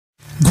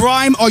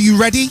Grime, are you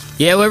ready?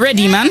 Yeah, we're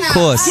ready, man. Of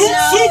course.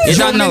 You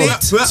don't know.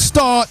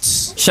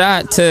 Starts.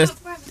 Shout out to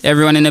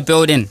everyone in the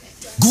building.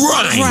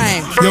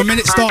 Grime. Your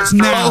minute starts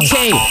now.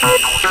 Okay.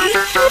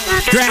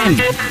 Grime.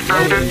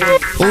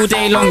 All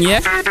day long,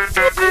 yeah?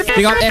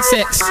 Big up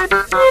SX.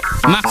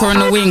 Macca on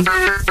the wing.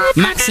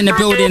 Max in the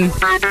building.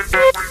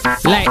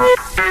 Like,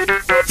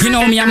 you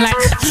know me, I'm like,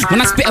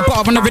 when I spit a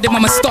bar on the rhythm,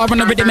 I'm a star on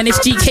the rhythm, and it's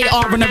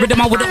GKR on the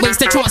rhythm. I wouldn't waste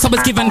the chance I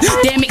was given.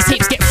 Their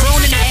mixtapes get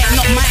thrown in the air,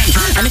 not mine.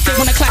 And if they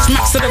wanna clash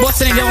Maxsta the boss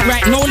and they don't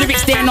write no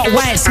lyrics, they're not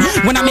wise.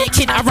 When I make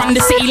it, I run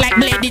the city like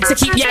Blair did to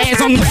keep your ears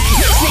on grind.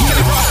 Snake in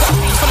the grass, got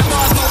reach for the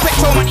bars, no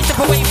petrol money,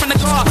 step away from the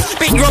car.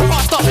 Big your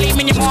car, stop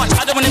blaming your march.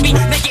 I don't wanna be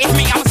negative,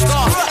 mate, I'm a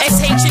star.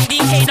 SH and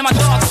DK, they're my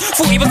dogs.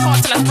 Thought he was hard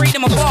till I sprayed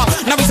him a bar.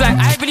 Now he's like,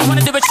 I really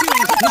wanna do a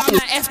tune. Now I'm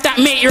like, F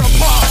that, mate, you're a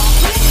part.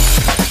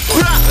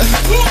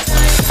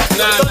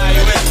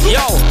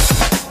 Yo.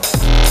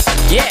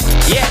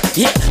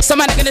 Yeah. Some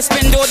man are gonna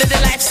spend all of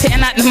their life sitting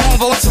at the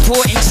mall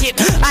supporting shit.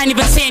 I ain't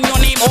even saying your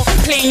name or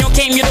playing your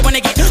game. You don't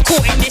wanna get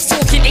caught in this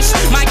talking ish.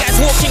 My guys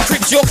walking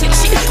cribs, your click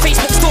shit.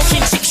 Facebook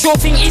stalking chicks. Your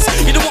thing is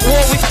you don't want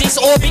war with this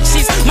or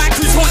bitches. My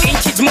crew's haunting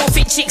kids, more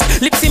fit chicks.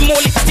 Lips in more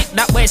lipstick.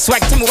 That way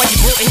swag. Tell me why you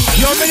brought it.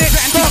 Your minute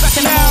starts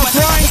now.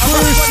 Grime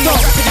crew,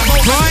 stop.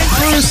 Grime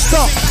crew,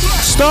 stop.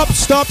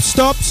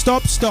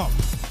 Stop.